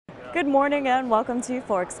Good morning and welcome to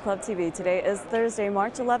Forex Club TV. Today is Thursday,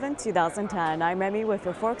 March 11, 2010. I'm Remy with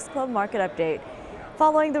your Forex Club market update.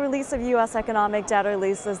 Following the release of U.S. economic data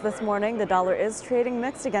releases this morning, the dollar is trading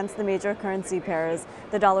mixed against the major currency pairs.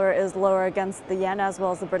 The dollar is lower against the yen as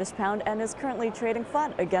well as the British pound and is currently trading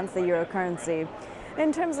flat against the euro currency.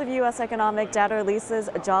 In terms of U.S. economic data releases,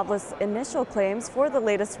 jobless initial claims for the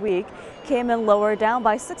latest week came in lower, down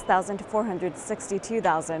by 6,000 to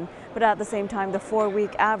 462,000. But at the same time, the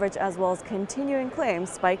 4-week average as well as continuing claims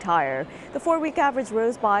spiked higher. The 4-week average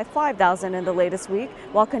rose by 5,000 in the latest week,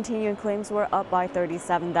 while continuing claims were up by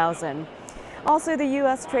 37,000. Also, the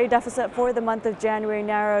U.S. trade deficit for the month of January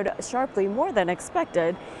narrowed sharply, more than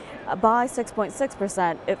expected, by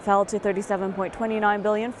 6.6%. It fell to $37.29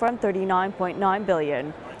 billion from $39.9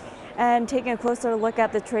 billion. And taking a closer look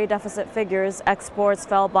at the trade deficit figures, exports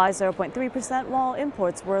fell by 0.3%, while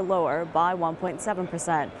imports were lower by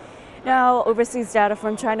 1.7%. Now, overseas data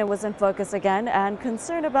from China was in focus again, and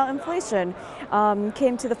concern about inflation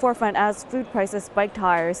came to the forefront as food prices spiked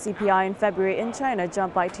higher. CPI in February in China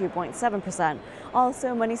jumped by 2.7%.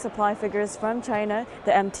 Also, money supply figures from China,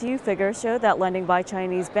 the MTU figure, showed that lending by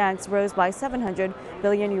Chinese banks rose by 700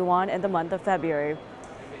 billion yuan in the month of February.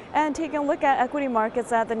 And taking a look at equity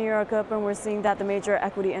markets at the New York Open, we're seeing that the major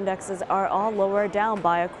equity indexes are all lower, down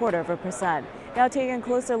by 0.25%. Now, taking a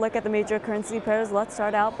closer look at the major currency pairs, let's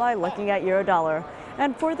start out by looking at euro-dollar.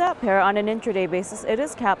 And for that pair, on an intraday basis, it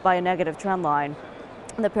is capped by a negative trend line.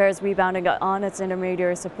 The pair is rebounding on its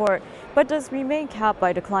intermediary support, but does remain capped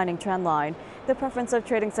by declining trend line. The preference of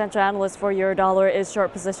trading central analysts for euro-dollar is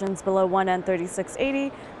short positions below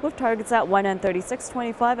 1N3680, with targets at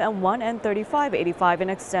 1N3625 and 1N3585 in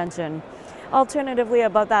extension. Alternatively,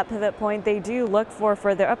 above that pivot point, they do look for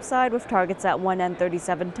further upside with targets at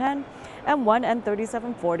 1N3710 and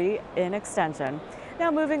 1N3740 in extension.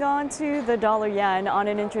 Now, moving on to the dollar-yen, on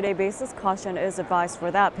an intraday basis, caution is advised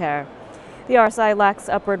for that pair. The RSI lacks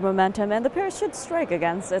upward momentum, and the pair should strike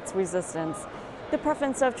against its resistance. The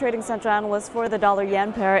preference of trading central analysts for the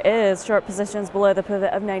dollar-yen pair is short positions below the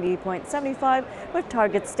pivot of 90.75, with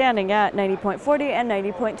targets standing at 90.40 and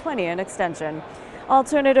 90.20 in extension.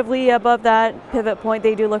 Alternatively, above that pivot point,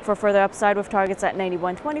 they do look for further upside with targets at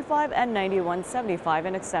 91.25 and 91.75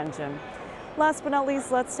 in extension. Last but not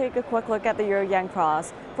least, let's take a quick look at the euro-yen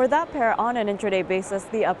cross. For that pair, on an intraday basis,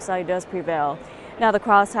 the upside does prevail. Now, the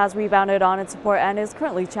cross has rebounded on its support and is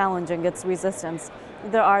currently challenging its resistance.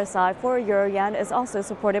 The RSI for euro-yen is also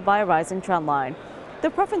supported by a rising trend line. The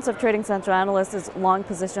preference of trading central analysts is long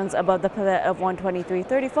positions above the pivot of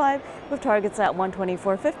 123.35, with targets at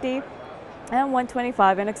 124.50 and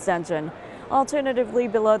 125 in extension. Alternatively,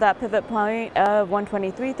 below that pivot point of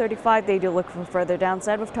 123.35, they do look for further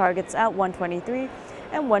downside with targets at 123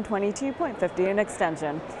 and 122.50 in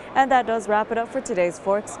extension. And that does wrap it up for today's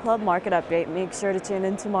Forex Club market update. Make sure to tune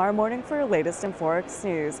in tomorrow morning for your latest in Forex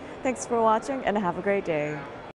news. Thanks for watching and have a great day.